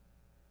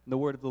And the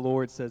word of the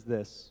Lord says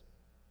this.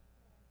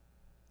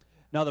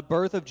 Now the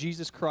birth of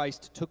Jesus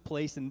Christ took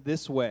place in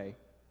this way.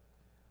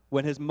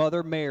 When his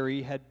mother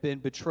Mary had been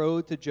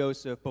betrothed to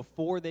Joseph,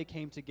 before they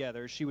came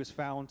together, she was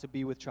found to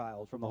be with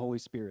child from the Holy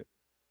Spirit.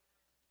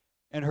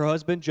 And her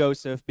husband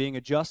Joseph, being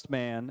a just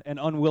man and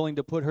unwilling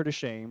to put her to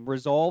shame,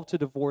 resolved to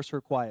divorce her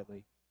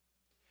quietly.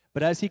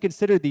 But as he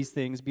considered these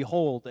things,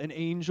 behold, an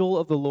angel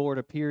of the Lord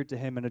appeared to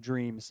him in a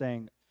dream,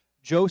 saying,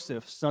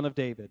 Joseph, son of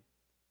David,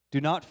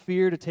 do not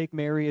fear to take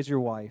Mary as your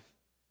wife,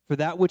 for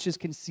that which is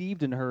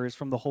conceived in her is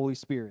from the Holy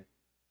Spirit.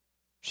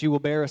 She will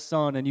bear a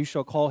son, and you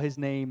shall call his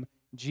name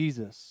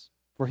Jesus,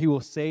 for he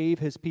will save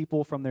his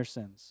people from their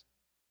sins.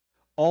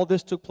 All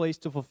this took place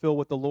to fulfill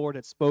what the Lord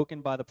had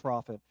spoken by the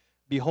prophet.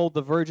 Behold,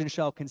 the virgin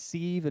shall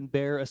conceive and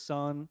bear a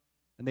son,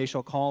 and they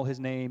shall call his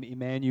name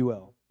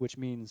Emmanuel, which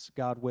means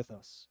God with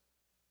us.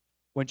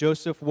 When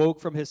Joseph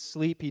woke from his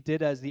sleep, he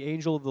did as the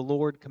angel of the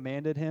Lord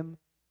commanded him.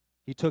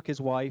 He took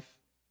his wife,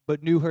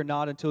 but knew her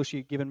not until she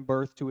had given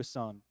birth to a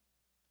son,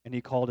 and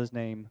he called his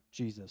name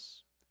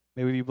Jesus.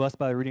 May we be blessed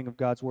by the reading of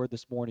God's word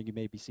this morning. You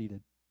may be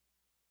seated.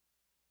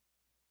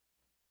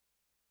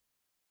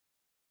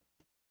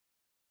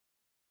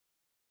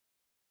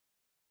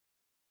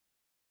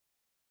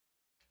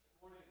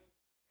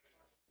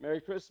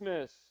 Merry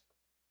Christmas.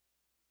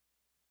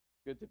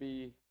 It's good to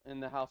be in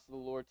the house of the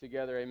Lord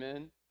together.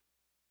 Amen.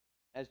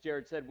 As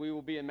Jared said, we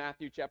will be in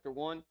Matthew chapter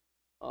 1,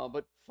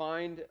 but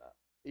find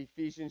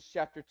Ephesians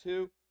chapter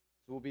 2.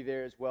 So we'll be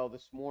there as well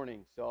this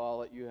morning. So I'll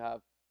let you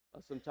have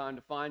some time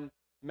to find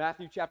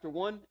Matthew chapter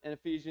 1 and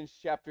Ephesians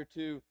chapter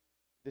 2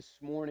 this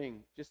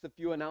morning. Just a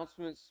few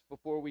announcements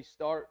before we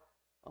start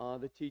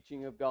the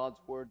teaching of God's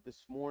word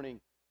this morning.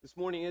 This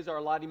morning is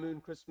our Lottie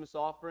Moon Christmas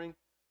offering.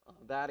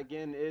 That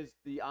again is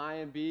the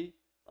IMB,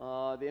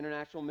 the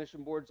International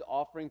Mission Board's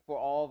offering for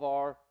all of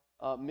our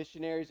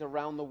missionaries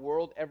around the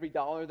world. Every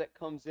dollar that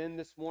comes in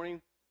this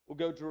morning will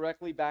go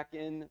directly back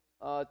in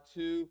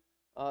to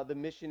the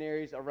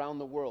missionaries around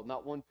the world.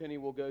 Not one penny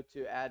will go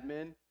to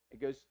admin. It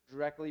goes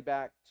directly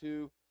back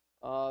to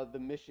the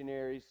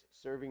missionaries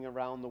serving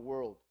around the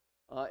world.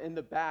 In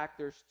the back,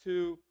 there's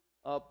two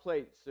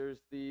plates.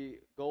 There's the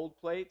gold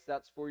plates.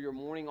 That's for your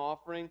morning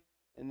offering.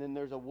 And then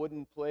there's a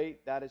wooden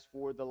plate. That is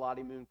for the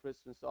Lottie Moon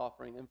Christmas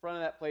offering. In front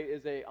of that plate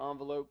is an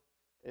envelope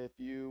if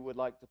you would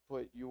like to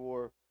put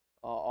your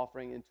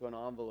offering into an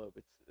envelope.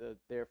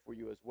 It's there for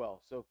you as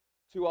well. So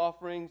two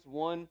offerings.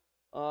 One,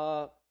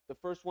 the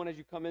first one as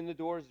you come in the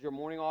door is your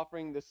morning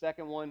offering. The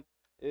second one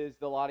is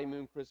the Lottie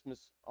Moon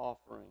Christmas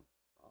offering.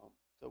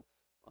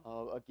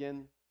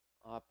 Again,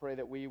 I pray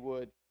that we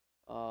would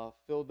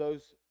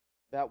fill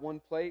that one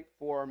plate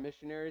for our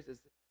missionaries. As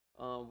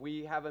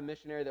we have a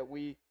missionary that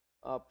we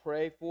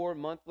pray for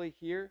monthly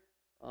here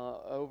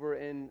over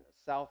in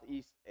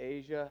Southeast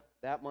Asia.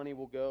 That money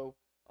will go,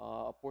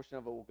 a portion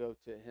of it will go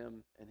to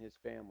him and his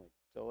family.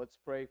 So let's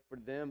pray for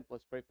them.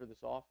 Let's pray for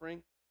this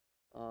offering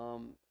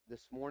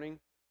this morning.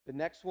 The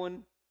next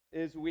one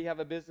is we have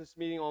a business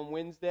meeting on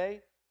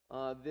Wednesday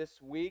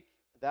this week.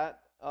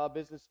 That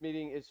business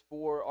meeting is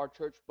for our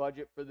church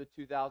budget for the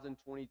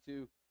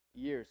 2022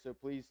 year. So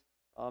please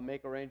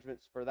make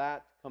arrangements for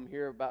that. Come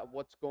hear about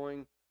what's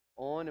going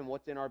on and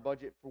what's in our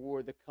budget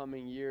for the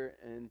coming year,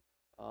 and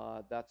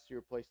that's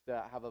your place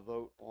to have a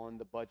vote on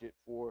the budget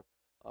for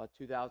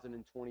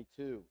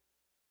 2022.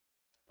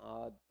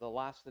 The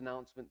last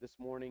announcement this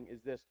morning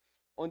is this.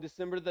 On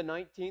December the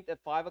 19th at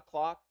 5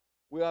 o'clock,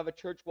 we'll have a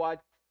church-wide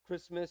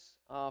Christmas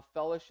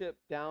fellowship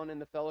down in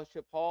the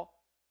fellowship hall.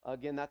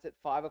 Again, that's at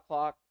 5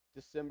 o'clock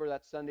December.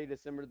 That's Sunday,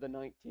 December the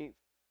 19th.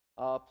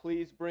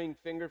 Please bring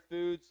finger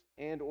foods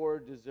and or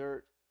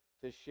dessert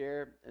to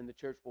share, and the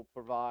church will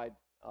provide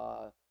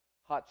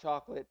hot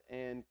chocolate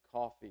and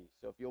coffee.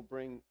 So if you'll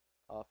bring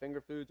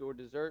finger foods or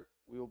dessert,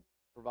 we'll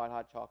provide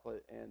hot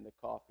chocolate and the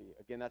coffee.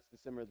 Again, that's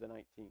December the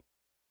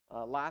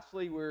 19th.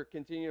 Lastly, we're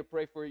continuing to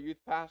pray for a youth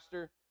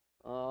pastor,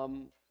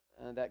 and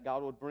that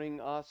God would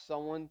bring us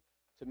someone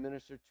to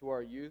minister to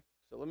our youth.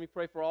 So let me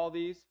pray for all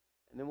these,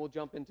 and then we'll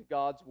jump into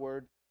God's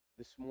word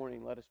this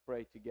morning. Let us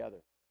pray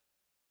together.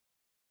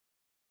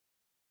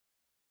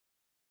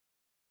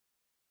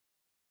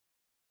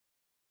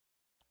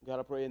 God,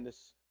 I pray in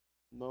this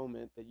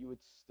moment that you would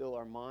still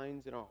our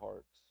minds and our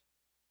hearts,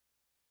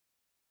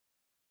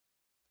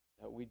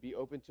 that we'd be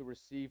open to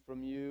receive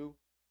from you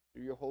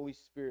through your Holy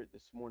Spirit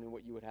this morning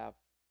what you would have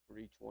for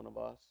each one of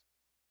us,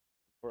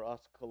 for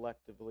us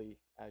collectively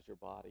as your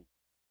body.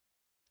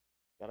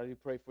 God, I do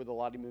pray for the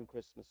Lottie Moon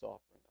Christmas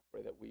offering. I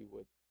pray that we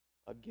would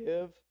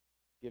give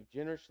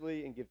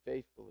generously and give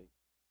faithfully.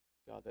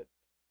 God, that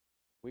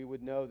we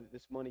would know that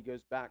this money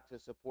goes back to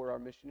support our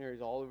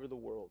missionaries all over the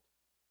world.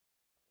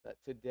 That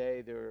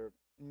today there are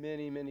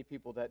many, many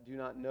people that do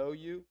not know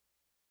you,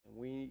 and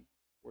we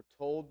were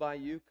told by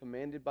you,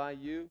 commanded by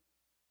you,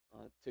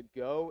 to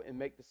go and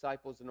make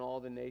disciples in all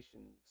the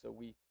nations. So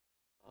we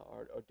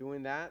are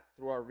doing that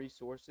through our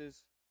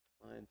resources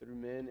and through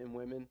men and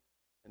women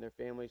and their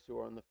families who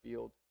are on the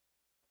field,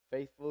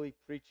 faithfully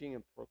preaching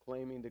and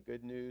proclaiming the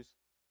good news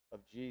of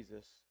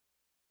Jesus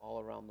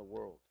all around the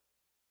world.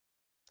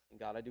 And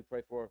God, I do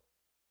pray for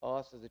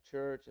us as a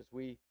church as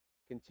we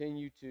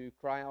continue to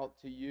cry out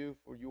to you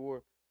for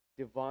your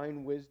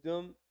divine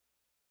wisdom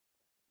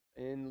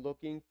in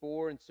looking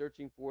for and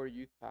searching for a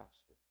youth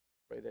pastor.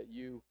 Pray that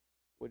you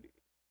would,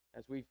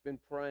 as we've been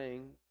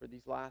praying for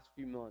these last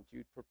few months,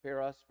 you'd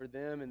prepare us for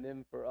them and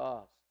them for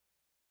us.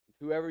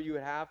 Whoever you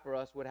would have for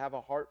us would have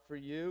a heart for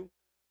you,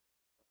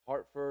 a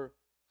heart for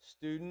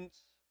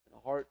students, and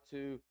a heart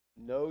to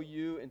know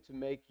you and to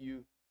make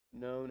you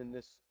known in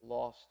this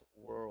lost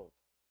world.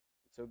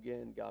 So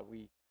again, God,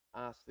 we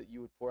ask that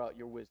you would pour out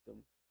your wisdom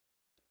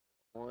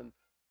on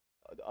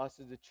us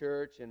as a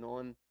church and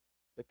on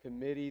the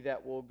committee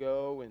that will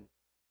go and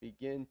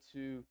begin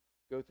to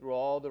go through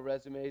all the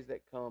resumes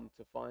that come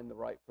to find the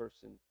right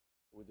person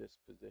for this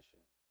position.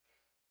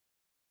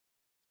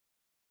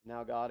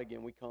 Now, God,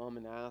 again, we come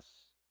and ask,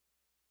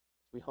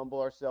 as we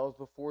humble ourselves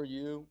before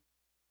you,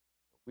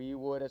 we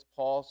would, as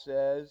Paul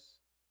says,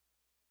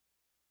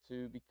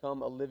 to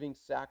become a living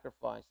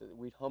sacrifice, that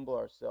we'd humble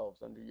ourselves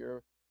under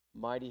your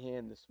mighty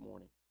hand this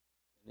morning.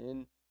 And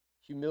in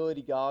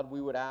humility, God,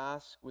 we would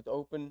ask with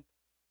open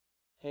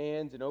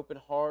hands and open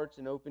hearts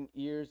and open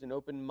ears and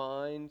open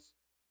minds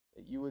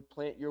that you would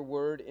plant your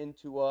word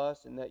into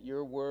us, and that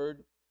your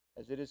word,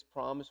 as it is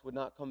promised, would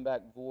not come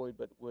back void,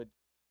 but would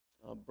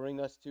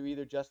bring us to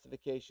either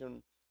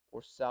justification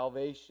or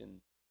salvation.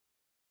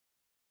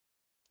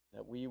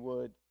 That we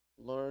would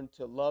learn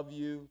to love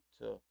you,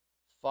 to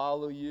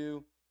follow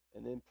you,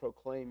 and then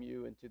proclaim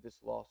you into this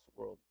lost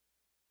world.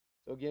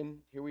 So again,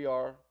 here we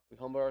are. We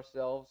humble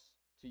ourselves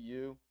to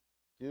you.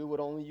 Do what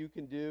only you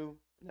can do,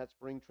 and that's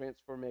bring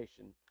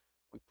transformation.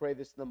 We pray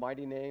this in the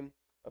mighty name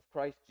of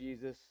Christ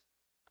Jesus.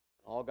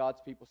 All God's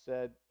people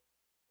said,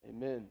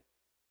 amen.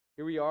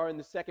 Here we are in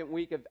the second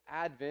week of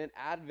Advent.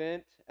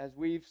 Advent, as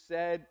we've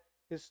said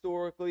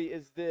historically,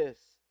 is this.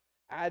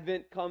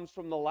 Advent comes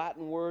from the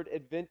Latin word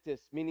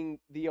adventus, meaning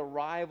the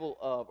arrival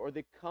of or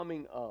the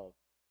coming of.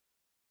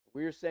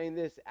 We are saying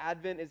this.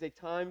 Advent is a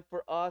time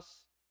for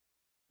us,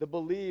 the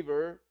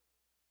believer,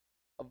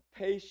 of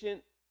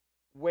patient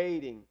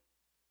waiting,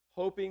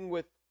 hoping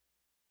with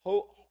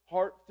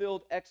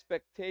heart-filled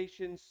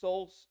expectation,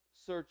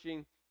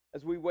 soul-searching,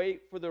 as we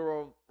wait for the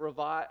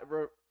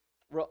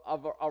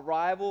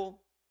arrival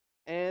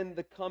and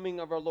the coming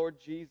of our Lord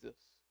Jesus.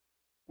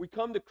 We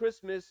come to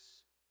Christmas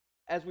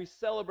as we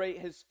celebrate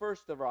his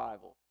first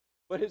arrival.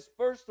 But his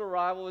first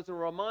arrival is a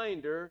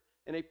reminder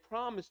and a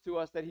promise to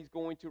us that he's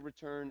going to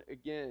return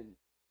again.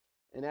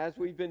 And as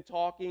we've been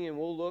talking, and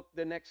we'll look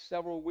the next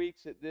several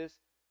weeks at this,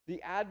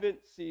 the Advent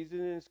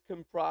season is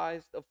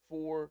comprised of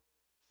 4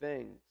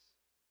 things.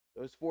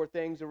 Those 4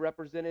 things are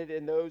represented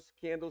in those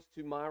candles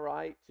to my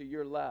right, to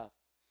your left.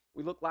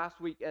 We looked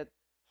last week at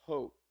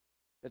hope,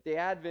 that the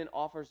Advent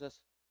offers us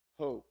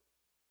hope.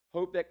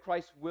 Hope that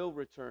Christ will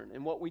return.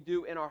 And what we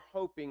do in our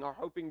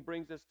hoping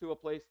brings us to a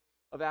place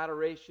of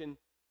adoration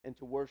and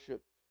to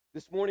worship.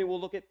 This morning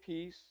we'll look at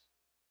peace,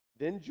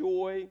 then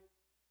joy,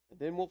 and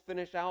then we'll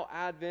finish out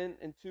Advent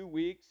in 2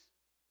 weeks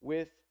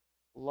with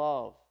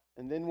love.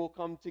 And then we'll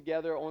come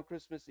together on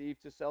Christmas Eve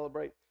to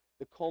celebrate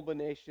the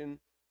culmination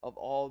of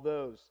all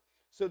those.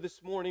 So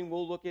this morning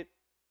we'll look at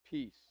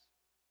peace.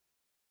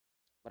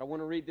 But I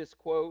want to read this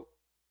quote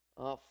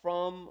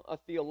from a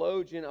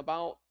theologian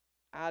about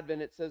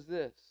Advent. It says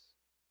this.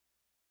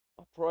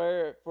 A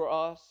prayer for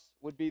us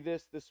would be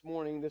this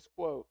morning, this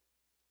quote.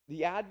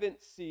 The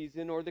Advent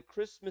season or the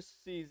Christmas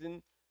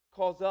season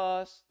calls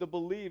us, the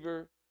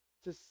believer,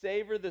 to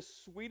savor the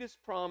sweetest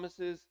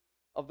promises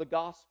of the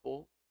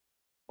gospel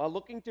by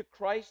looking to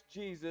Christ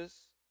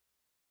Jesus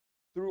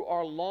through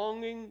our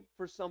longing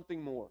for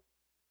something more.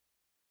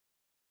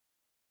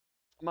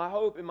 My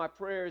hope and my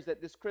prayer is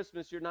that this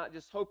Christmas you're not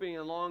just hoping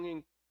and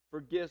longing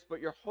for gifts, but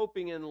you're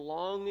hoping and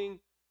longing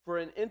for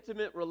an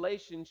intimate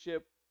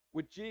relationship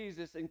with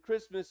Jesus. And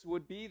Christmas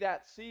would be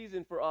that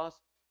season for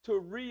us to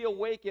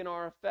reawaken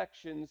our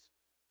affections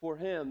for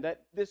him.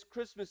 That this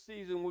Christmas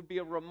season would be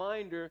a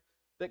reminder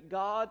that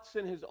God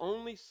sent his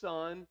only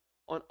Son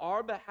on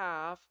our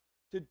behalf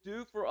to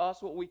do for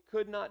us what we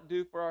could not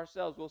do for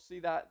ourselves. We'll see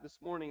that this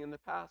morning in the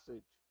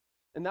passage.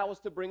 And that was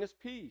to bring us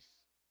peace.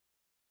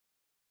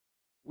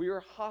 We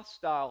are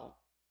hostile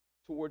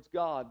towards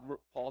God,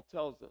 Paul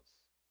tells us.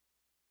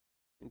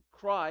 And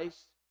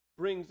Christ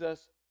brings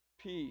us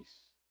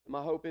peace. And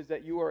my hope is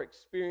that you are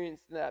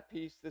experiencing that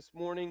peace this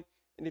morning.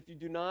 And if you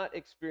do not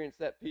experience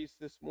that peace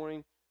this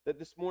morning, that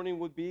this morning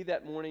would be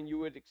that morning you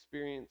would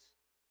experience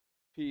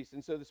peace.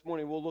 And so this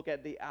morning we'll look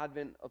at the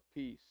advent of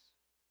peace.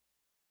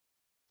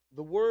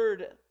 The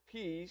word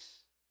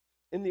peace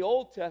in the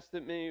Old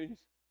Testament means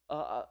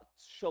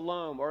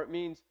shalom, or it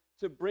means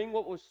to bring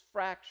what was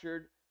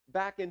fractured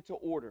back into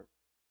order.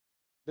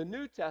 The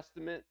New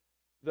Testament,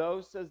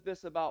 though, says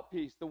this about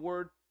peace. The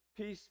word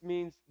peace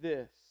means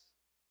this.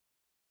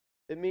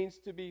 It means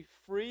to be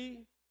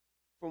free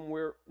from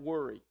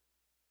worry.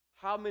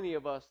 How many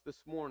of us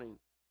this morning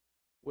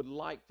would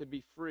like to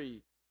be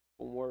free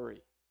from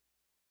worry?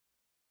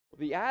 Well,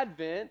 the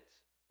Advent,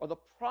 or the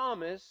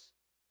promise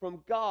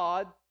from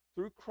God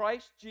through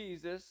Christ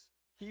Jesus,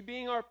 He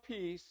being our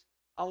peace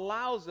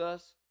allows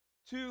us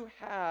to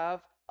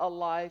have a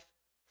life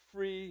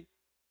free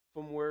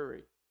from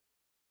worry.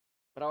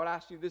 But I would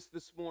ask you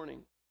this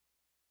morning,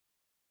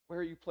 where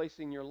are you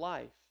placing your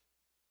life?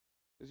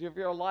 Because if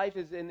your life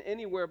is in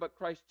anywhere but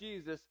Christ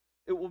Jesus,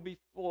 it will be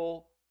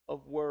full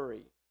of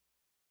worry.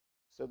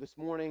 So this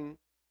morning,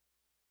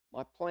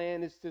 my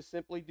plan is to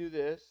simply do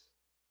this,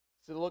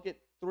 to look at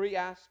three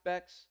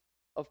aspects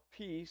of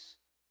peace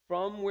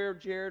from where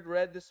Jared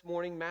read this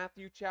morning,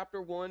 Matthew chapter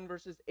 1,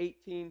 verses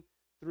 18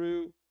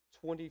 through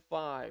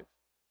 25.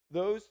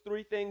 Those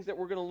three things that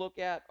we're going to look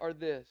at are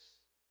this,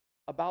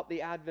 about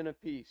the advent of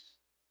peace,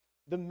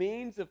 the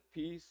means of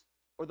peace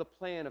or the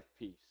plan of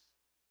peace,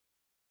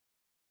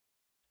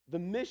 the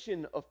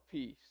mission of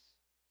peace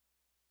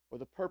or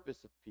the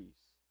purpose of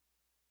peace,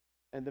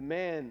 and the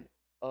man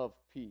of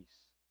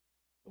peace.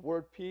 The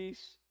word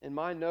peace in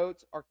my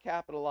notes are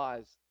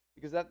capitalized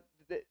because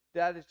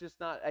that is just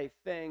not a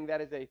thing,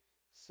 that is a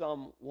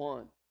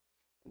someone.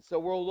 And so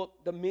we'll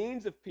look the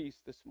means of peace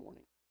this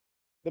morning,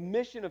 the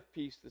mission of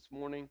peace this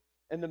morning,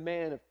 and the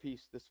man of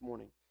peace this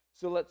morning.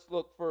 So let's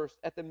look first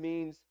at the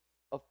means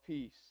of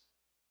peace.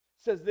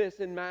 It says this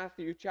in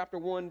Matthew chapter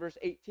 1, verse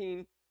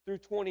 18 through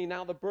 20.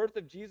 Now the birth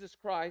of Jesus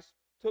Christ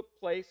took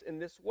place in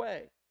this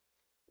way.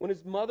 When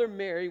his mother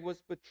Mary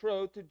was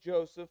betrothed to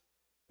Joseph,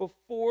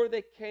 before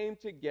they came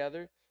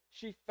together,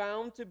 she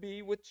found to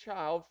be with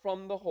child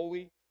from the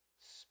Holy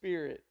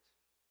Spirit.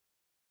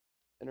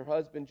 And her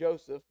husband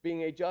Joseph,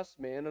 being a just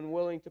man,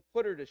 unwilling to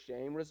put her to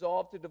shame,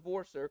 resolved to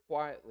divorce her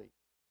quietly.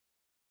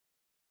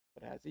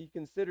 But as he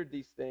considered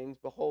these things,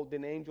 behold,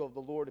 an angel of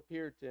the Lord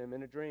appeared to him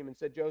in a dream and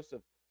said,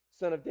 Joseph,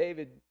 son of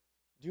David,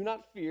 do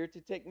not fear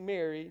to take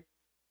Mary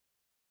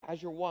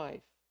as your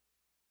wife,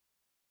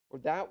 for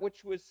that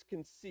which was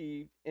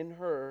conceived in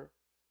her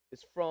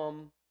is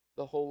from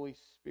the Holy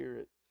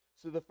Spirit.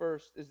 So the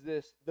first is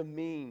this, the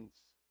means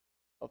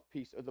of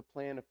peace or the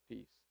plan of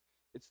peace.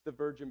 It's the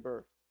virgin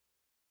birth.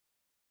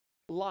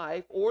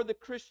 Life or the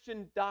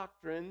Christian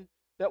doctrine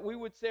that we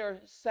would say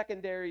are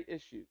secondary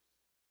issues.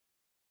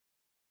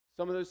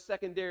 Some of those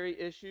secondary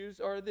issues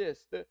are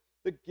this, the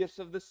gifts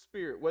of the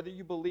Spirit, whether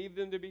you believe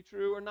them to be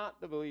true or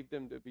not to believe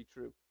them to be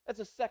true. That's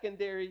a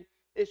secondary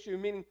issue,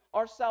 meaning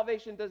our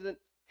salvation doesn't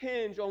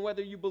hinge on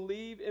whether you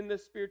believe in the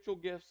spiritual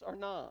gifts or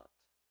not.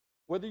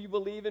 Whether you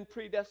believe in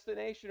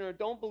predestination or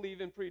don't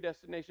believe in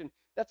predestination,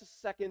 that's a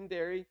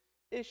secondary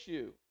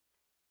issue.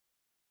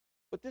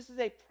 But this is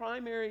a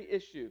primary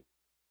issue,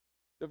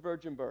 the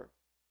virgin birth.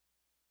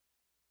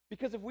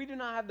 Because if we do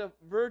not have the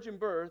virgin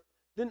birth,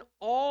 then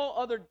all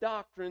other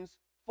doctrines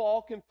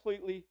fall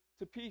completely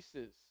to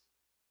pieces.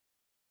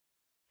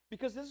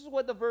 Because this is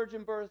what the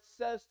virgin birth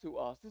says to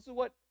us. This is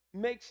what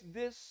makes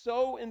this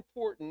so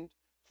important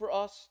for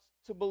us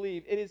to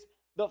believe. It is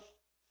the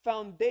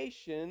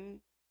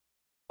foundation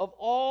of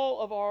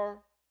all of our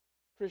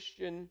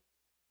Christian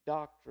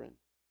doctrine.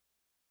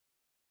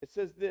 It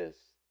says this,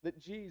 that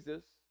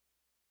Jesus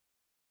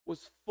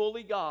was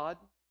fully God.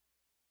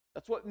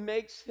 That's what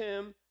makes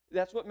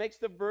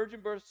the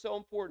virgin birth so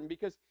important,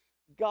 because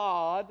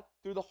God,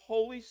 through the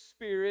Holy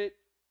Spirit,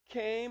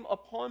 came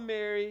upon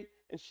Mary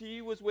and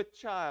she was with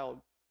child,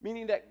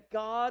 meaning that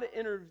God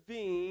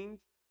intervened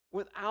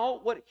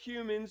without what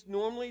humans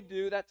normally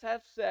do, that's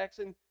have sex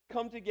and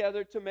come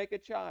together to make a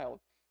child.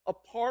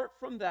 Apart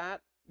from that,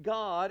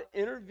 God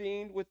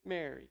intervened with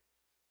Mary,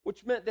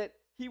 which meant that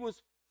he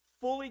was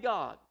fully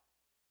God,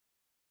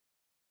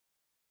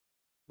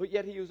 but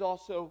yet he was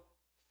also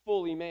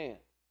fully man,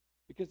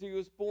 because he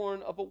was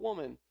born of a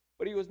woman,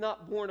 but he was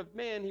not born of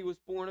man, he was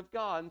born of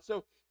God. And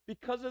so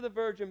because of the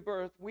virgin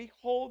birth, we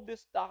hold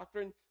this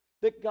doctrine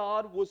that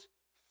God was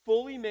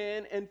fully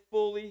man and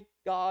fully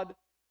God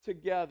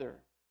together.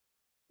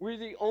 We're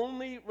the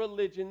only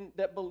religion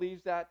that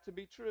believes that to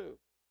be true.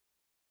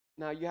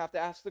 Now you have to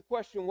ask the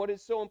question, what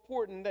is so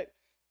important that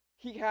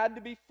he had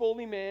to be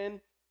fully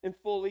man and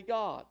fully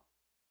God?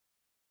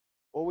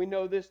 Well, we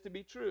know this to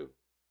be true,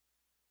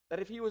 that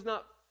if he was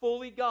not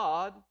fully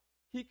God,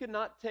 he could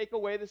not take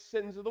away the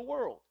sins of the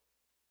world.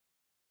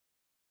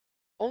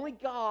 Only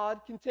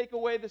God can take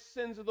away the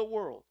sins of the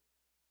world.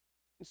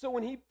 And so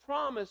when he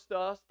promised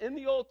us in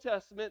the Old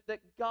Testament that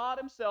God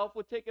himself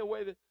would take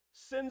away the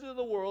sins of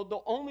the world,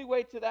 the only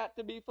way to that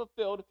to be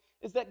fulfilled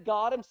is that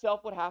God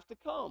himself would have to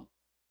come.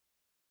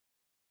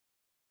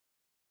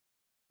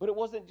 But it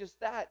wasn't just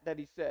that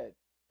he said.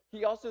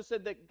 He also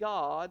said that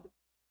God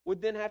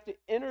would then have to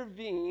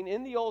intervene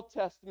in the Old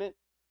Testament,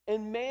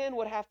 and man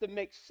would have to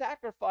make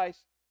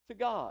sacrifice to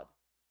God.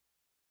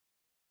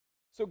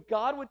 So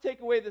God would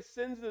take away the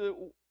sins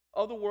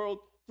of the world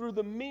through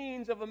the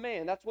means of a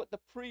man. That's what the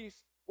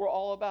priests were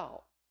all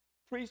about.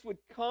 Priests would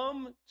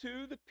come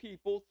to the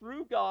people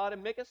through God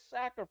and make a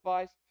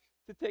sacrifice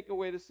to take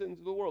away the sins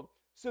of the world.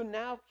 So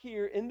now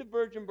here in the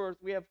virgin birth,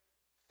 we have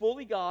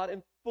fully God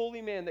and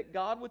fully man, that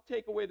God would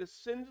take away the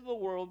sins of the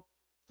world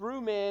through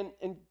man,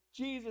 and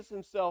Jesus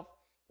himself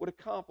would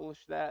accomplish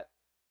that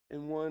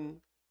in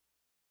one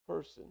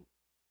person.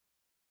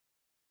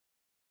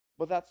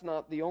 But that's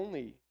not the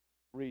only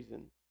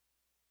reason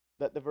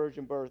that the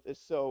virgin birth is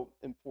so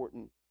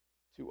important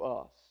to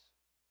us.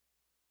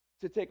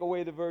 To take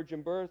away the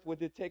virgin birth would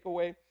to take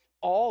away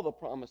all the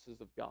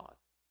promises of God.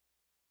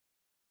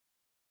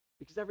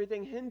 Because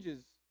everything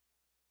hinges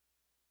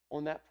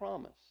on that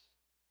promise.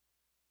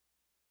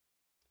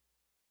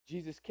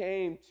 Jesus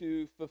came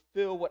to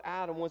fulfill what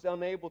Adam was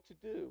unable to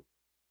do,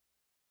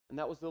 and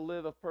that was to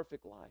live a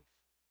perfect life.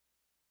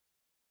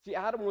 See,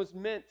 Adam was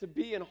meant to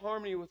be in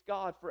harmony with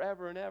God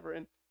forever and ever,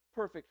 in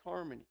perfect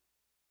harmony.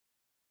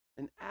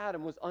 And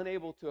Adam was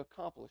unable to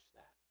accomplish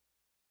that.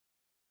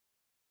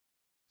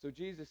 So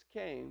Jesus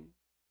came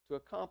to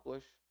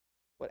accomplish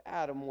what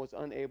Adam was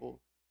unable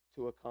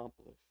to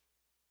accomplish.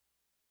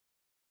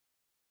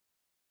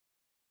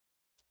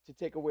 To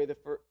take away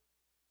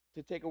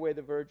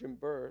the virgin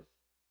birth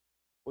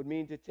would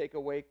mean to take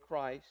away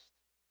Christ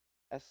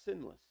as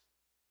sinless.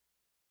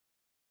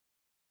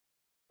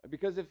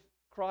 Because if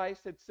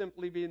Christ had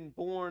simply been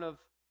born of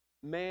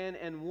man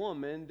and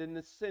woman, then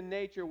the sin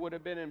nature would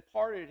have been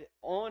imparted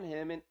on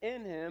him and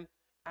in him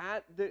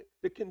at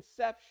the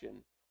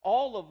conception.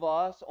 All of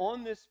us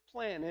on this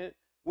planet,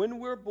 when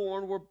we're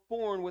born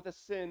with a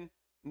sin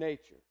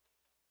nature.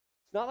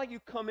 It's not like you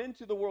come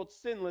into the world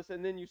sinless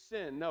and then you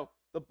sin. No,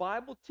 the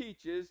Bible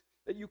teaches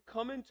that you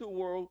come into a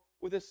world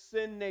with a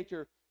sin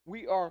nature.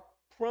 We are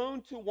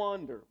prone to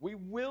wander. We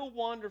will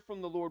wander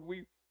from the Lord.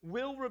 We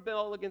will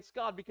rebel against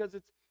God because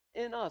it's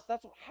in us.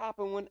 That's what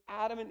happened when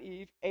Adam and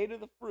Eve ate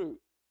of the fruit.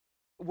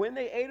 When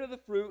they ate of the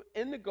fruit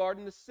in the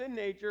garden, the sin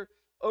nature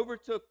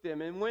overtook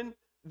them. And when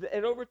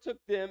it overtook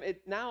them,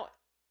 it now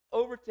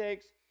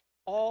overtakes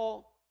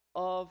all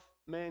of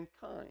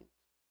mankind.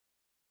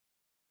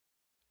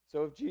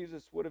 So if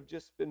Jesus would have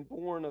just been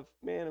born of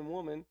man and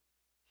woman,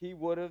 he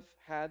would have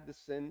had the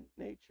sin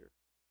nature,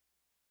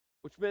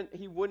 which meant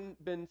he wouldn't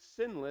have been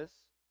sinless,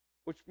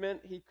 which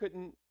meant he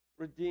couldn't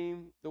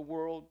redeem the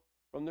world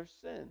from their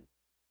sin.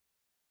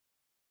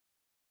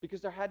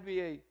 Because there had to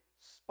be a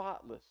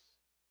spotless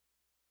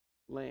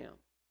lamb.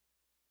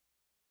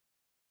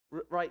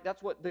 Right?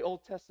 That's what the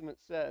Old Testament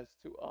says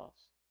to us.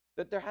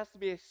 That there has to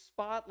be a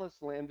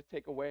spotless lamb to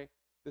take away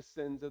the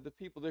sins of the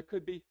people. There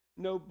could be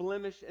no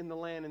blemish in the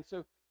land. And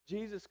so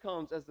Jesus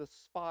comes as the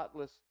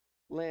spotless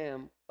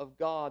Lamb of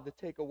God to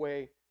take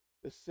away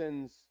the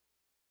sins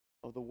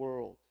of the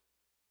world.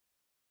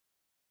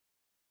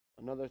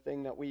 Another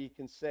thing that we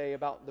can say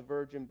about the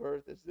virgin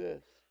birth is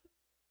this: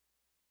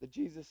 that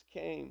Jesus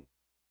came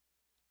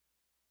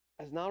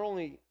as not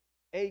only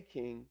a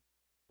king,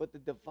 but the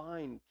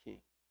divine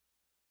king.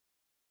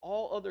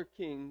 All other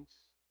kings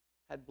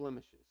had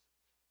blemishes,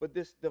 but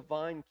this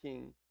divine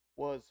king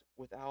was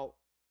without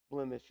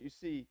blemish. You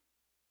see,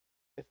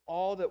 if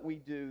all that we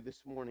do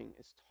this morning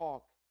is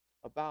talk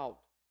about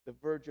the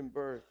virgin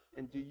birth,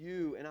 and do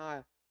you and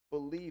I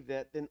believe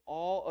that, then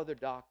all other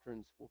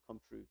doctrines will come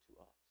true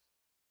to us.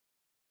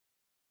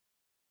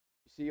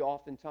 You see,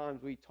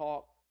 oftentimes we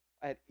talk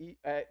at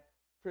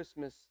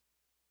Christmas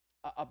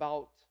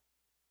about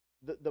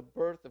the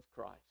birth of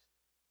Christ.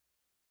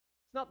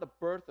 It's not the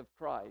birth of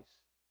Christ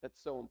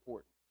that's so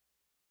important.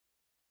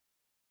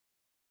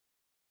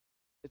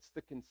 It's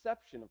the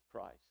conception of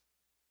Christ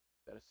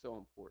that is so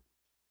important.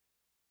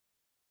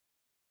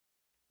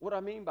 What I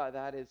mean by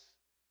that is,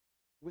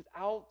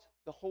 without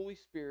the Holy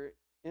Spirit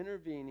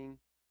intervening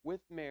with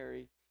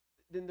Mary,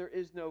 then there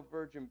is no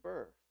virgin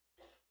birth.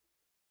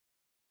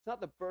 It's not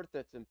the birth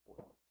that's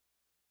important.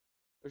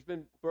 There's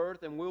been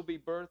birth and will be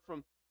birth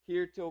from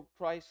here till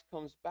Christ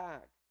comes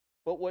back.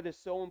 But what is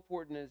so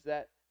important is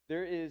that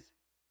there is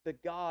the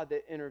God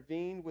that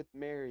intervened with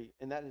Mary,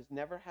 and that has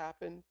never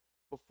happened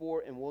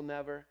before and will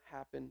never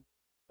happen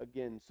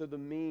again. So the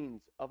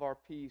means of our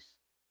peace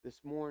this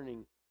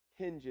morning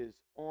hinges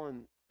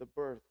on the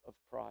birth of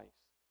Christ.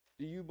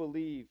 Do you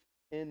believe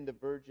in the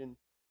virgin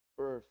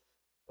birth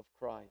of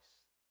Christ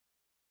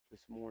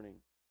this morning?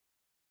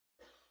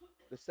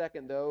 The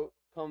second, though,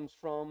 comes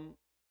from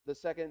the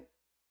second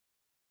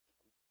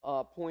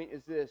point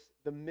is this: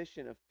 the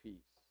mission of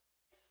peace.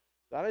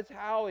 That is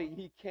how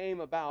he came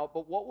about.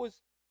 But what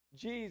was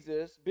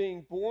Jesus,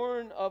 being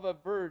born of a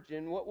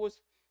virgin, what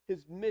was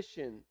his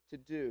mission to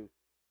do?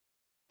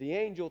 The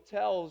angel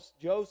tells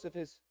Joseph,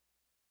 his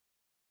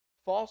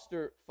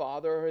foster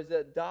father, or his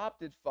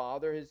adopted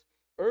father, his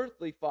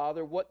earthly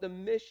father, what the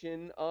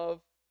mission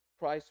of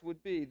Christ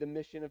would be, the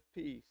mission of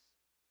peace.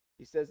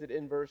 He says it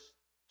in verse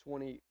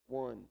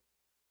 21.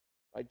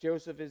 Right?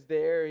 Joseph is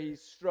there.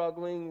 He's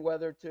struggling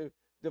whether to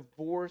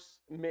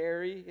divorce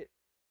Mary,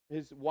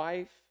 his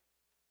wife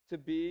to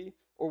be,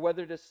 or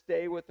whether to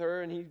stay with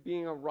her. And he's,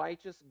 being a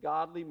righteous,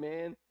 godly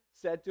man,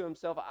 said to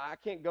himself, I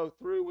can't go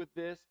through with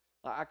this.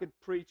 I could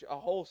preach a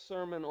whole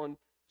sermon on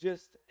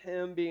just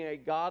him being a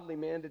godly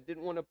man that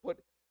didn't want to put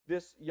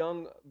this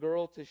young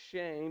girl to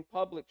shame,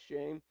 public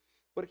shame.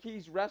 But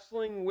he's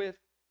wrestling with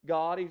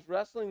God. He's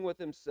wrestling with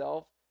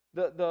himself.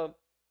 The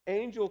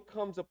angel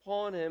comes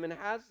upon him and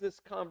has this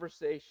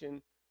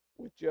conversation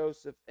with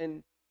Joseph.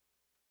 And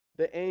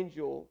the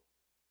angel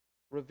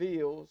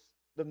reveals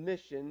the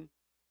mission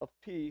of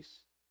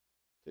peace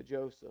to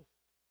Joseph.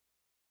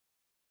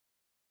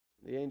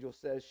 The angel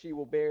says, she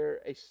will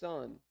bear a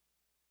son.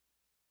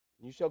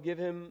 You shall give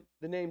him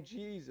the name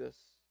Jesus,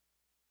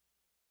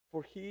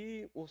 for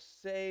he will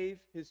save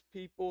his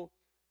people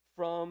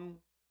from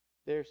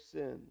their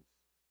sins.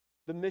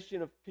 The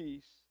mission of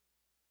peace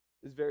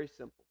is very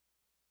simple.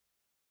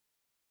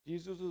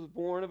 Jesus was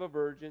born of a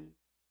virgin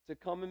to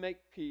come and make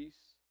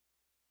peace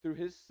through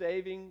his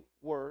saving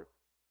work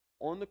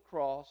on the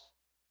cross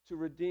to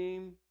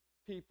redeem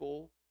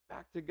people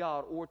back to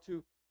God, or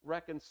to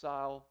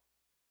reconcile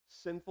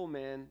sinful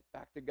man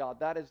back to God.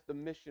 That is the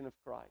mission of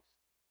Christ.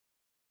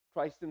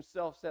 Christ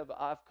himself said,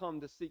 I've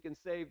come to seek and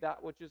save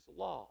that which is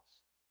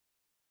lost.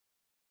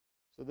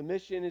 So the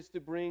mission is to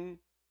bring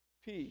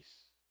peace,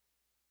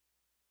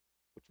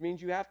 which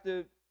means you have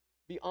to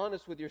be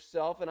honest with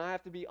yourself, and I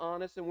have to be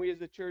honest, and we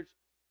as a church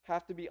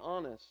have to be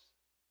honest.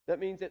 That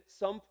means at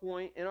some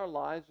point in our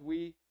lives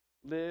we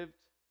lived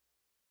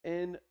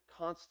in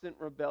constant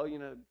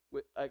rebellion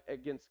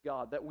against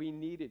God, that we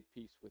needed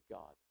peace with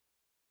God.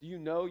 Do you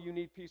know you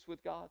need peace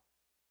with God?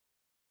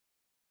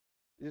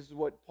 This is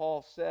what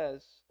Paul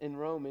says in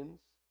Romans.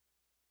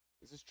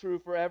 This is true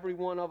for every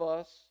one of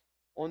us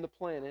on the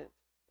planet.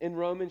 In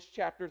Romans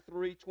chapter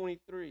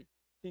 3:23,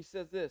 he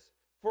says this,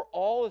 for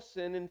all have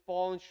sinned and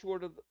fallen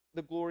short of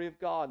the glory of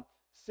God.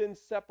 Sin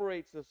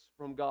separates us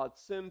from God.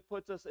 Sin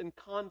puts us in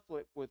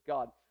conflict with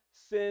God.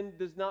 Sin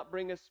does not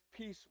bring us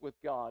peace with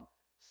God.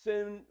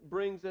 Sin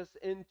brings us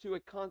into a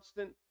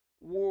constant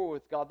war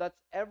with God. That's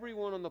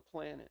everyone on the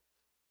planet.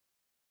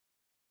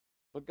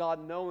 But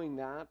God, knowing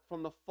that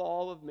from the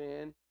fall of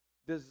man,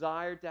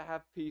 desired to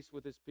have peace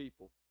with his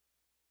people.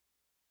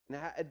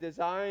 And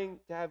desiring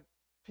to have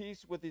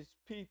peace with his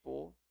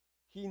people,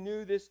 he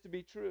knew this to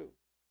be true.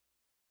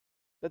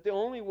 That the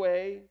only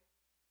way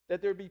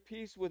that there be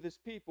peace with his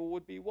people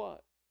would be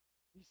what?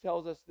 He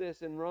tells us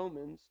this in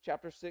Romans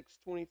chapter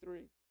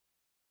 6:23.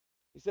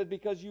 He said,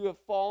 because you have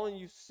fallen,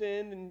 you've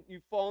sinned, and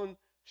you've fallen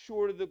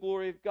short of the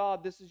glory of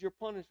God, this is your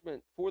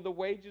punishment. For the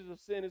wages of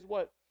sin is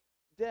what?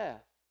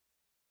 Death.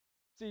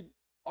 See,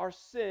 our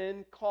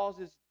sin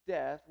causes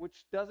death,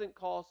 which doesn't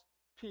cause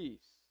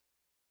peace.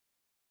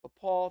 But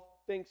Paul,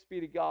 thanks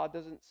be to God,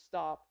 doesn't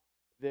stop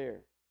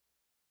there.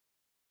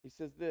 He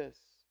says this,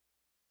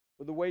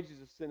 for the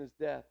wages of sin is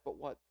death, but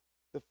what?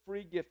 The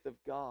free gift of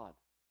God,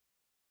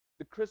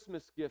 the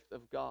Christmas gift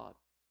of God,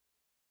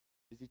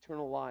 is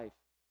eternal life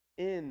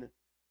in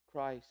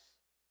Christ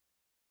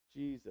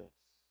Jesus.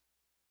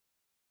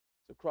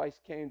 So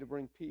Christ came to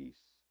bring peace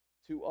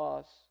to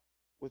us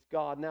with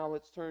God. Now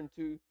let's turn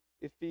to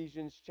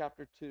Ephesians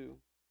chapter 2.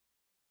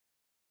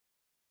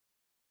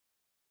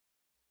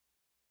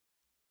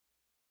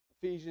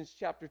 Ephesians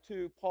chapter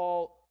 2,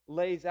 Paul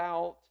lays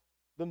out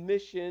the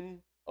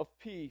mission of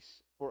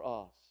peace for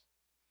us.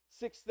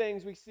 6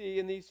 things we see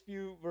in these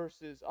few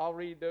verses. I'll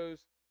read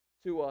those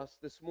to us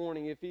this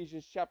morning.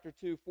 Ephesians chapter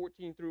 2,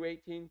 14 through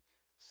 18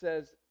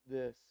 says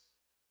this.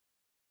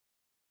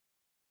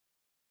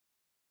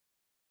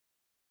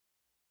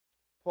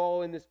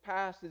 Paul in this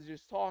passage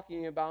is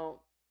talking about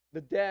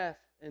the death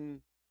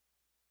and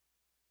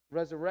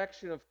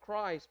resurrection of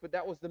Christ, but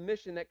that was the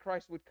mission, that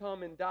Christ would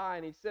come and die.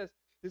 And he says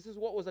this is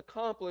what was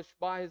accomplished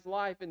by his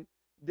life and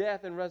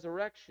death and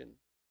resurrection.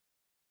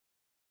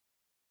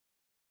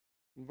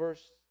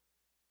 Verse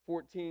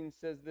 14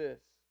 says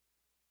this.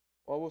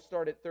 Well, we'll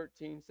start at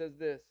 13, says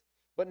this.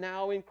 But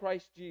now in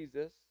Christ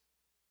Jesus,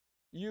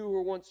 you who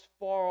were once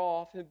far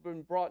off have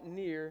been brought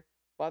near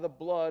by the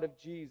blood of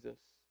Jesus,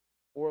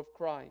 or of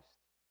Christ.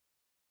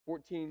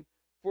 14,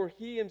 for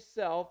he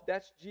himself,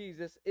 that's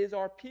Jesus, is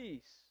our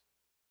peace,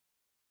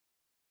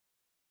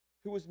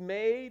 who has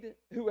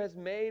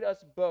made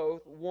us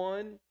both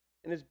one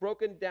and has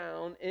broken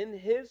down in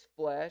his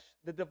flesh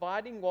the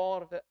dividing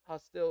wall of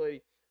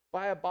hostility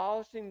by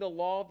abolishing the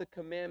law of the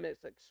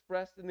commandments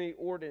expressed in the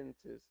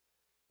ordinances,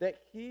 that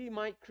he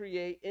might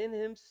create in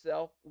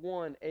himself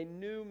one, a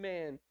new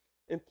man,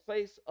 in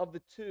place of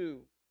the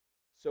two,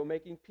 so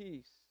making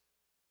peace.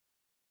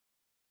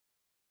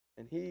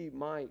 And he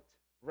might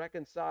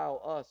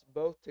reconcile us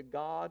both to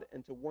God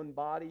and to one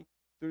body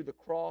through the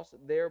cross,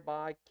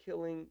 thereby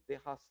killing the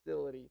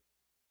hostility.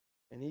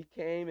 And he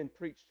came and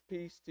preached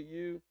peace to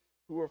you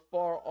who were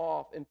far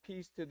off, and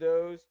peace to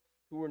those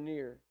who were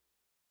near.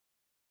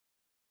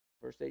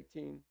 Verse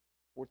 18,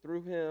 for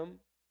through him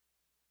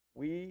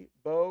we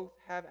both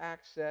have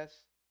access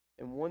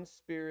in one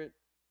Spirit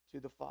to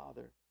the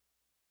Father.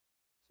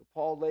 So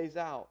Paul lays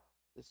out,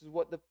 this is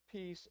what the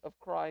peace of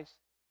Christ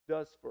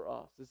does for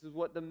us. This is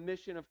what the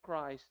mission of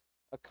Christ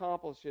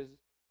accomplishes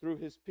through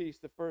his peace.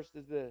 The first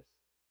is this.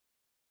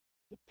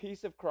 The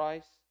peace of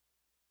Christ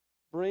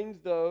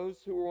brings those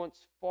who were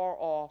once far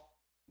off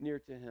near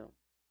to him.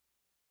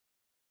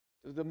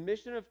 So the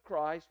mission of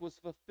Christ was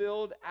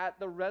fulfilled at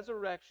the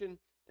resurrection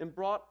and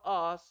brought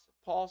us,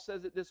 Paul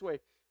says it this way,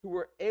 who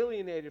were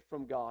alienated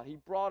from God. He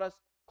brought us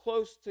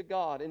close to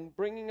God. And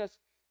bringing us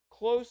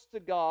close to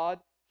God,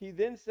 he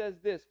then says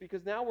this,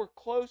 because now we're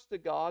close to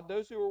God,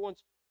 those who were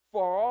once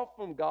far off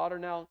from God are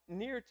now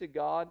near to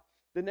God.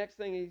 The next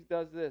thing he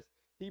does this,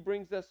 he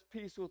brings us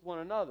peace with one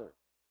another.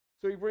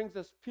 So he brings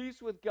us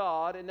peace with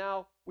God, and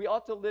now we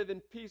ought to live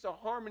in peace or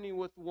harmony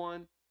with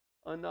one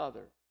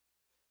another.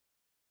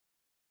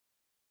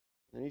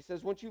 And he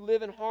says, once you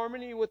live in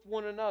harmony with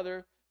one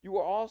another, you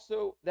are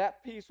also,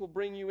 that peace will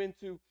bring you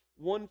into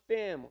one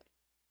family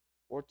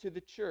or to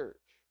the church.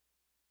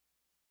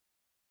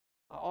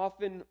 I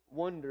often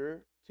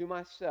wonder to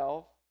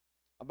myself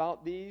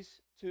about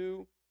these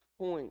 2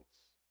 points.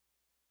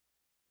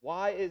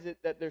 Why is it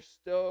that there's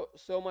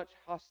so much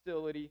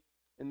hostility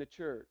in the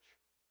church?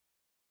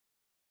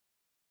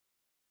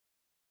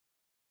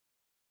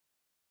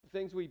 The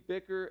things we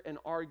bicker and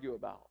argue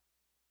about.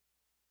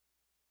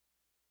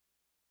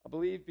 I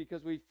believe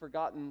because we've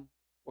forgotten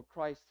what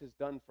Christ has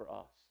done for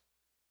us.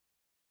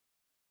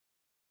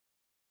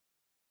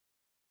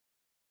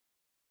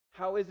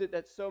 How is it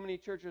that so many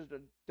churches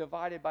are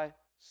divided by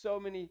so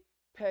many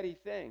petty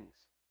things?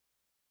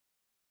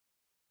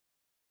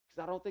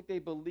 Because I don't think they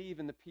believe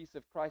in the peace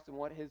of Christ and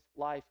what his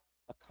life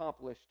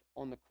accomplished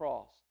on the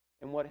cross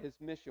and what his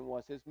mission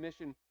was. His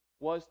mission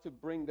was to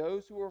bring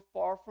those who were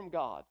far from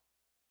God,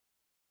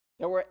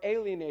 that were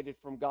alienated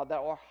from God,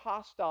 that were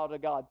hostile to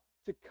God,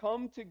 to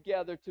come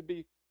together to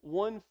be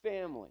one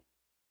family,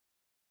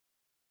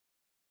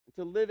 and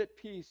to live at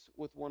peace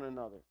with one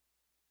another.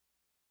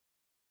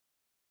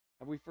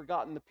 Have we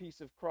forgotten the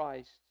peace of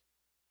Christ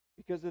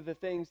because of the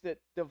things that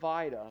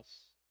divide us?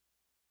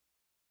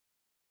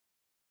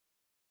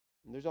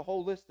 And there's a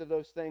whole list of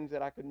those things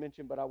that I could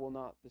mention, but I will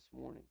not this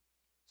morning.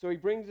 So he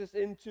brings us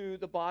into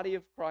the body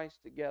of Christ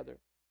together.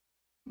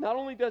 Not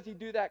only does he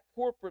do that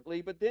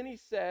corporately, but then he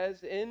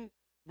says in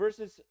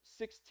verses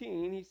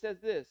 16, he says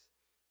this,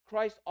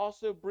 Christ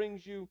also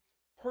brings you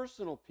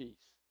personal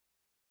peace.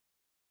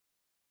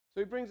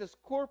 So he brings us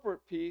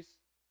corporate peace.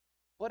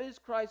 What is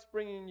Christ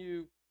bringing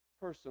you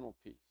personal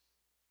peace?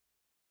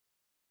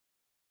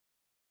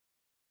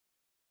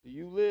 Do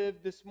you live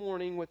this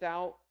morning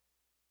without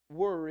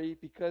worry,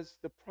 because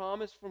the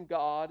promise from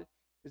God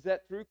is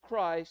that through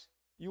Christ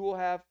you will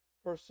have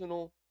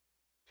personal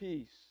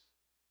peace?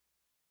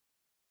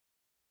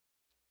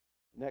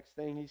 Next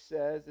thing he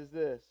says is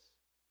this.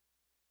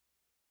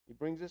 He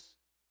brings us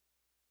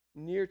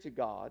near to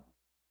God.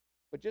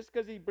 But just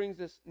because he brings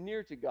us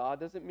near to God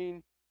doesn't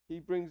mean he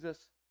brings us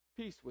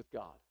peace with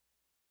God.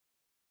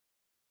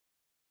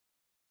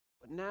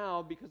 But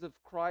now, because of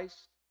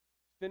Christ's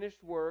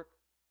finished work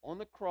on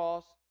the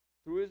cross,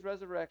 through his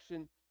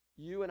resurrection,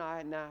 you and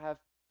I now have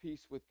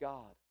peace with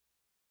God.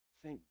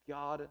 Thank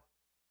God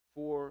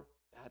for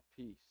that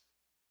peace.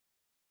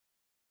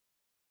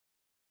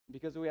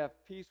 Because we have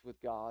peace with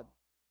God,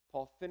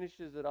 Paul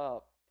finishes it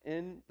up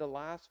in the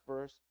last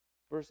verse,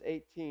 verse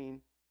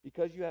 18.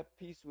 Because you have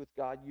peace with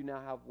God, you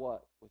now have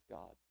what with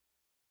God?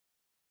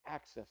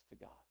 Access to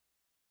God.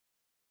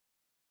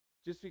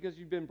 Just because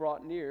you've been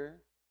brought near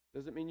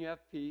doesn't mean you have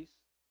peace.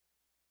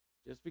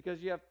 Just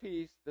because you have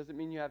peace doesn't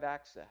mean you have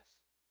access.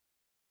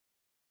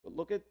 But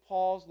look at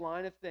Paul's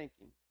line of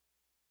thinking.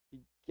 He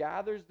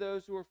gathers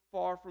those who are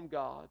far from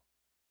God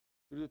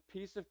through the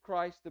peace of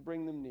Christ to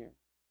bring them near.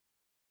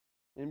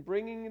 In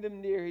bringing them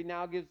near, he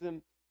now gives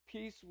them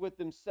peace with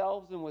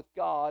themselves and with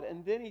God.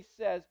 And then he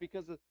says,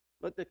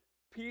 let the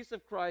peace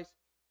of Christ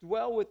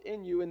dwell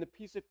within you, and the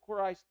peace of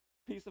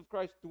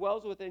Christ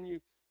dwells within you,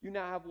 you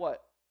now have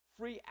what?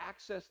 Free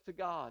access to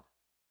God.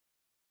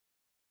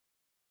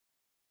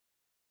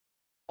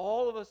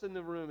 All of us in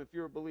the room, if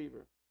you're a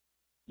believer,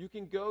 you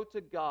can go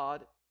to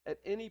God at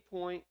any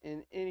point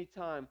in any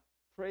time.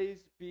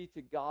 Praise be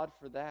to God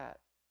for that.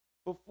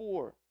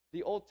 Before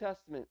the Old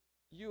Testament,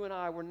 you and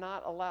I were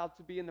not allowed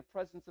to be in the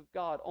presence of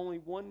God. Only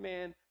one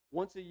man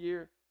once a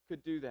year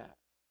could do that.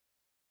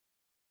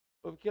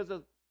 But because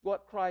of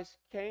what Christ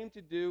came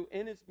to do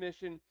in his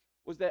mission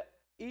was that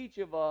each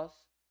of us,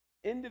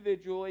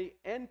 individually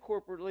and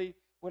corporately,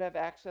 would have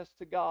access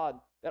to God.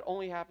 That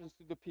only happens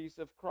through the peace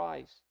of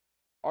Christ.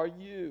 Are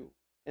you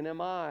and am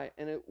I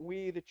and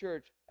we, the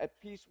church, at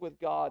peace with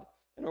God?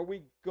 And are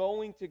we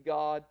going to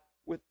God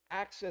with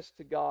access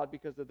to God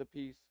because of the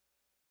peace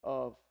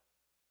of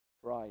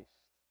Christ?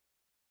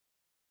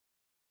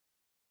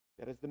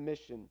 That is the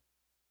mission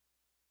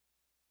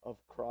of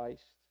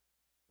Christ,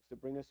 is to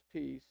bring us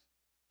peace,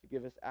 to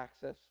give us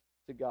access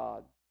to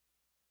God.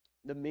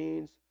 The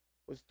means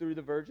was through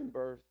the virgin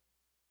birth.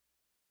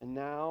 And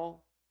now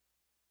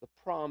the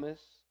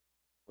promise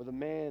or the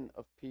man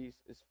of peace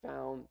is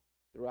found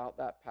throughout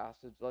that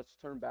passage. Let's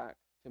turn back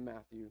to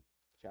Matthew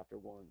chapter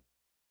 1.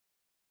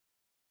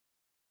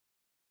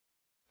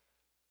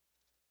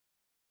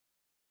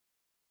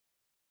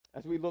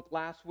 As we looked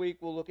last week,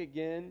 we'll look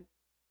again.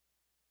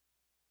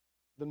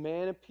 The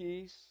man of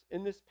peace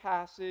in this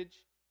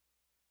passage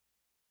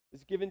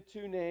is given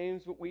 2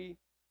 names, but we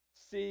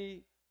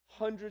see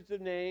hundreds of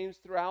names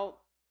throughout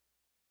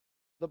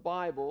the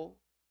Bible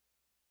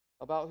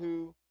about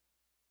who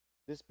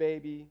this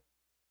baby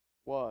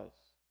was.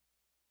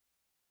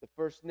 The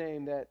first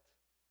name that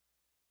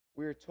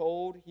we're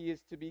told he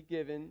is to be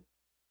given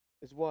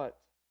is what?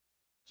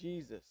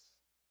 Jesus.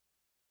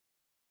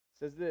 It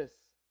says this,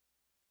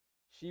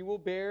 she will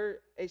bear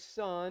a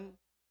son,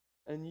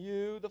 and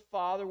you, the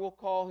Father, will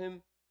call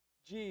him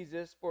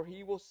Jesus, for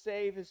he will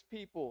save his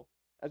people.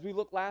 As we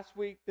looked last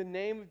week, the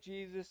name of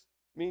Jesus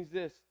means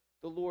this: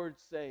 the Lord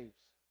saves.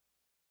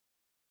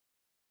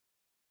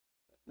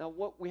 Now,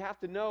 what we have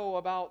to know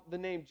about the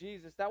name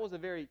Jesus, that was a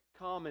very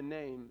common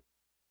name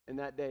in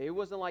that day. It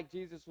wasn't like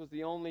Jesus was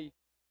the only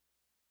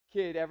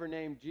kid ever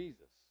named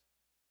Jesus.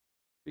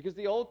 Because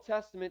the Old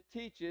Testament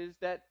teaches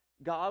that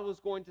God was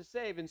going to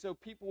save. And so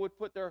people would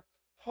put their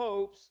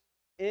hopes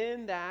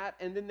in that,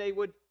 and then they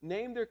would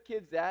name their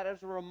kids that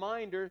as a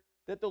reminder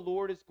that the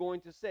Lord is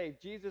going to save.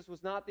 Jesus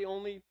was not the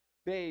only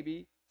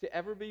baby to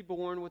ever be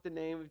born with the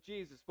name of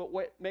Jesus. But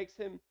what makes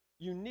him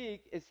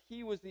unique is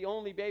he was the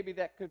only baby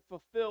that could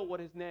fulfill what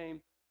his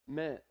name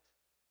meant.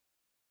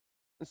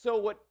 And so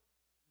what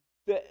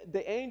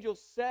the angel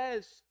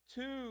says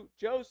to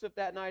Joseph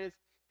that night is,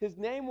 his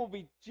name will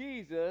be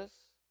Jesus,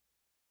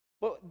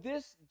 but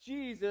this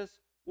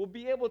Jesus will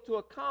be able to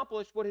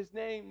accomplish what his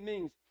name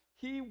means.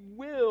 He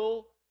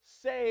will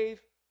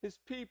save his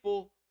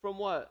people from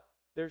what?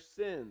 Their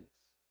sins.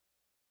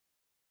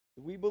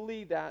 Do we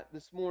believe that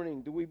this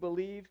morning? Do we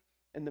believe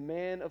in the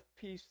man of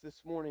peace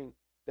this morning,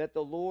 that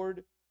the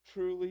Lord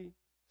truly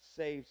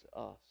saves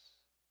us?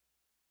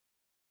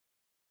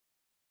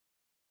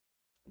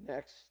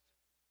 Next,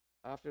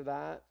 after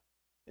that,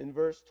 in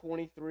verse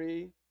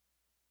 23, it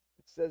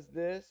says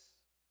this: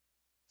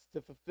 it's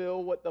to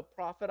fulfill what the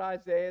prophet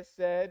Isaiah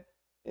said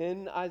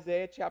in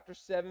Isaiah chapter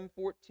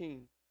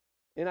 7:14.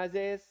 In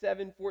Isaiah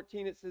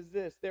 7:14 it says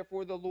this: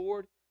 therefore the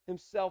Lord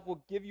himself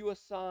will give you a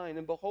sign,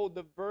 and behold,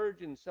 the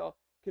virgin shall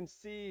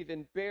conceive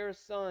and bear a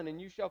son,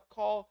 and you shall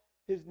call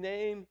his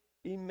name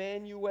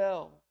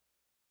Emmanuel,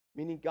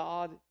 meaning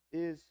God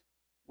is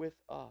with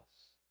us.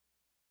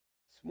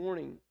 This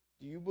morning,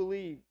 do you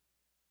believe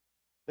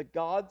that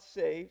God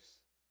saves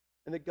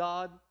and that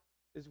God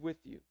is with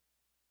you?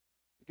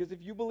 Because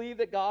if you believe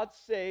that God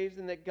saves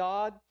and that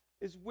God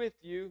is with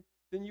you,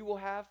 then you will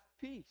have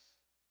peace.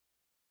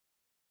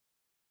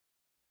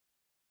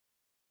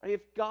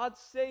 If God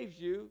saves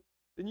you,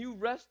 then you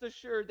rest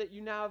assured that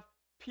you now have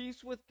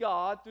peace with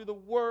God through the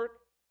work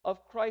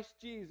of Christ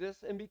Jesus.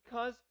 And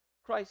because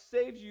Christ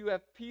saves you, you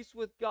have peace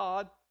with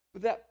God.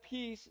 But that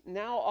peace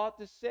now ought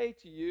to say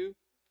to you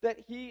that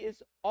he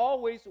is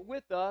always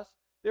with us.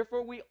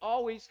 Therefore, we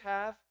always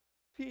have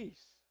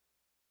peace.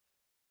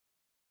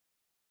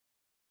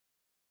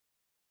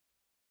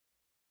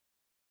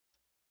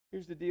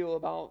 Here's the deal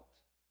about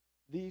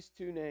these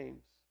two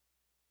names: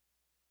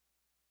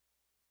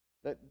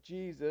 that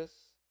Jesus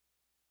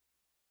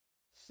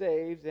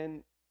saves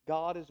and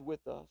God is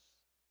with us.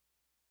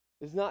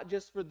 It's not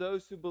just for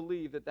those who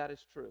believe that that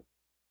is true.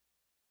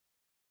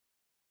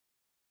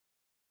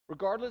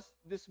 Regardless,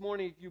 this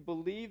morning, if you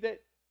believe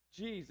that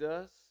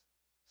Jesus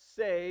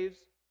saves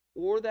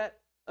or that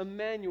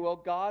Emmanuel,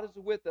 God is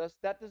with us,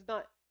 that does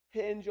not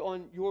hinge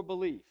on your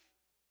belief.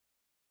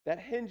 That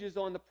hinges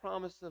on the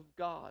promise of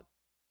God.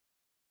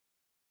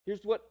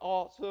 Here's what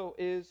also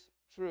is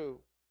true: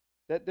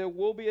 that there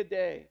will be a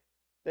day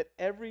that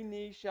every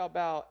knee shall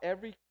bow,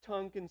 every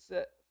tongue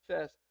confess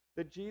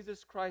that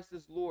Jesus Christ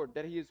is Lord,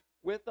 that he is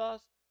with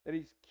us, that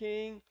he's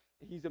King,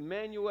 he's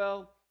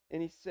Emmanuel,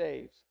 and he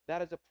saves.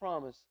 That is a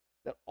promise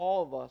that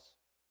all of us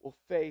will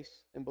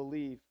face and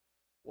believe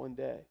one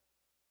day.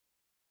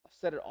 I've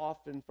said it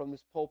often from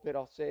this pulpit.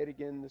 I'll say it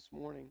again this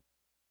morning.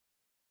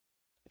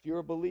 If you're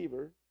a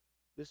believer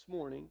this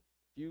morning,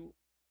 if you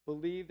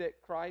believe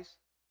that Christ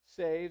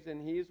saves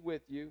and he is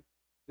with you,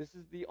 this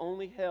is the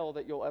only hell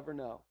that you'll ever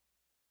know.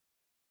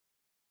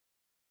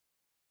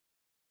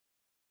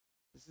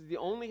 This is the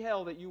only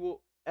hell that you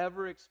will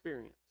ever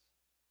experience.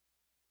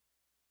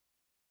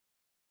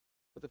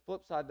 But the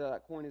flip side to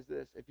that coin is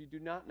this: if you do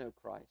not know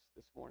Christ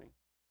this morning,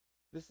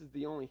 this is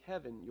the only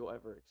heaven you'll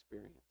ever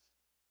experience.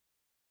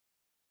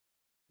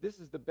 This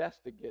is the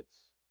best it gets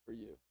for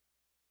you.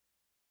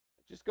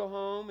 Just go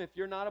home, if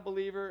you're not a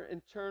believer,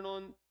 and turn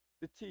on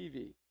the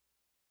TV.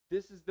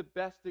 This is the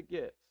best it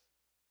gets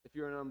if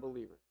you're an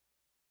unbeliever.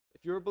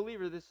 If you're a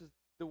believer, this is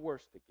the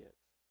worst it gets.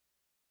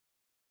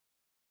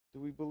 Do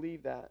we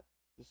believe that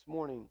this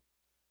morning?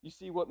 You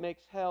see, what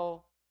makes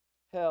hell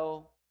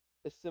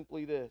is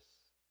simply this: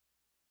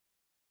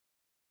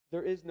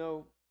 there is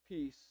no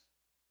peace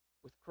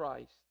with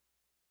Christ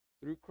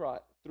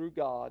through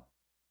God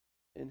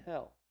in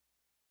hell.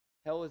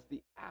 Hell is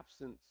the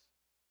absence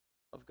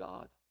of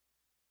God.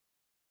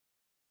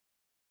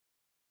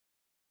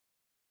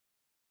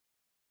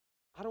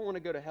 I don't want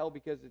to go to hell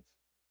because it's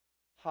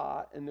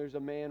hot and there's a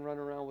man running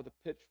around with a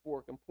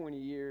pitchfork and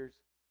pointy ears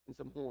and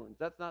some horns.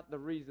 That's not the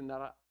reason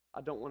that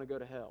I don't want to go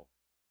to hell.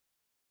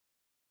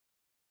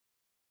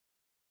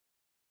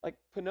 Like,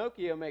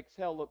 Pinocchio makes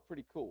hell look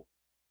pretty cool.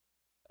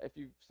 If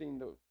you've seen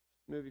the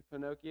movie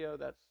Pinocchio,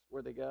 that's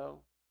where they go.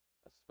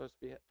 That's supposed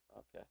to be it.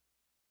 Okay.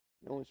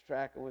 No one's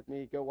tracking with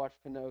me. Go watch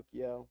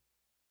Pinocchio.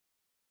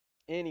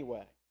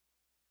 Anyway.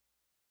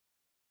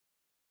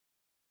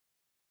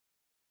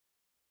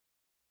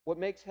 What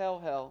makes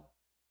hell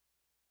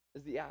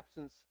is the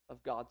absence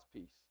of God's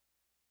peace.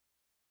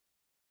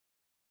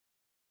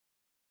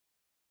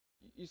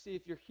 you see,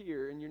 if you're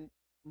here and you're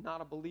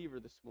not a believer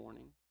this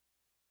morning,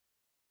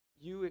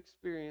 you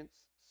experience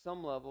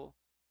some level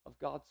of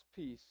God's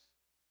peace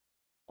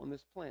on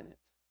this planet.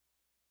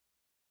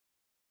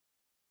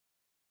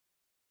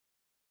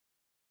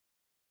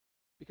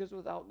 Because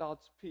without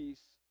God's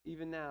peace,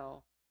 even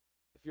now,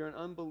 if you're an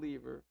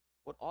unbeliever,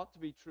 what ought to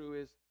be true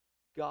is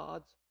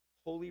God's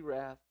holy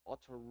wrath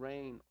ought to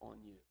reign on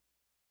you.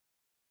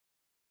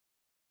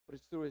 But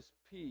it's through his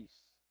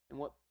peace and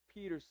what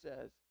Peter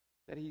says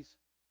that he's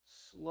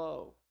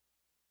slow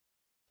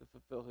to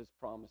fulfill his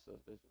promise of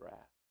his wrath.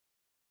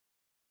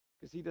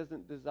 Because he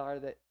doesn't desire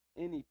that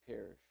any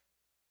perish.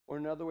 Or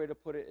another way to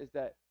put it is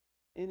that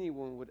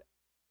anyone would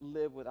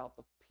live without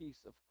the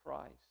peace of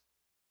Christ.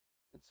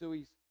 And so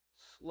he's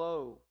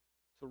slow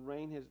to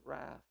rain his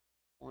wrath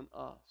on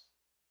us.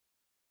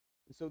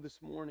 And so this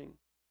morning,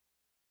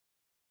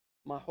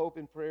 my hope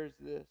and prayer is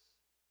this.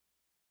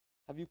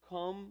 Have you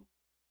come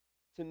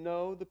to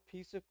know the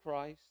peace of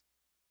Christ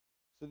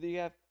so that you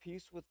have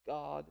peace with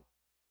God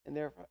and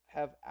therefore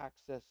have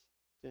access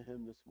to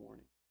him this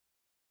morning?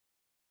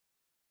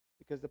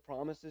 Because the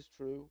promise is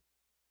true.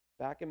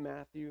 Back in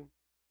Matthew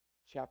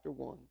chapter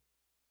 1,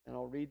 and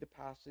I'll read the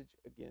passage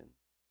again.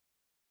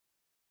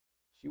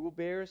 She will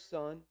bear a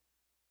son.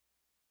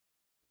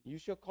 You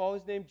shall call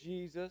his name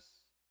Jesus,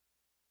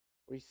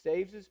 for he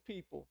saves his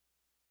people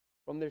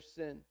from their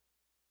sin.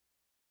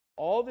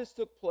 All this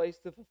took place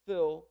to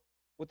fulfill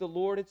what the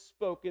Lord had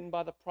spoken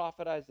by the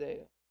prophet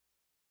Isaiah.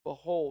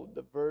 Behold,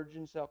 the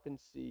virgin shall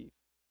conceive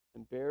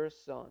and bear a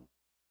son,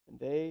 and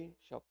they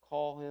shall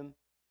call him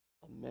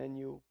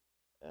Emmanuel.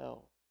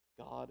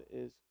 God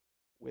is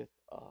with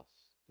us.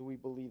 Do we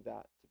believe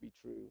that to be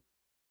true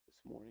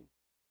this morning?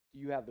 Do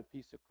you have the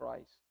peace of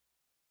Christ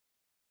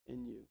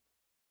in you?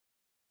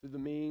 Through the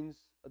means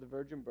of the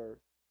virgin birth,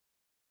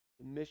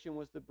 the mission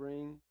was to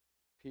bring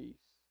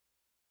peace.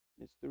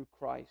 And it's through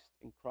Christ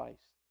and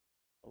Christ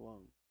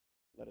alone.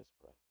 Let us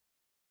pray.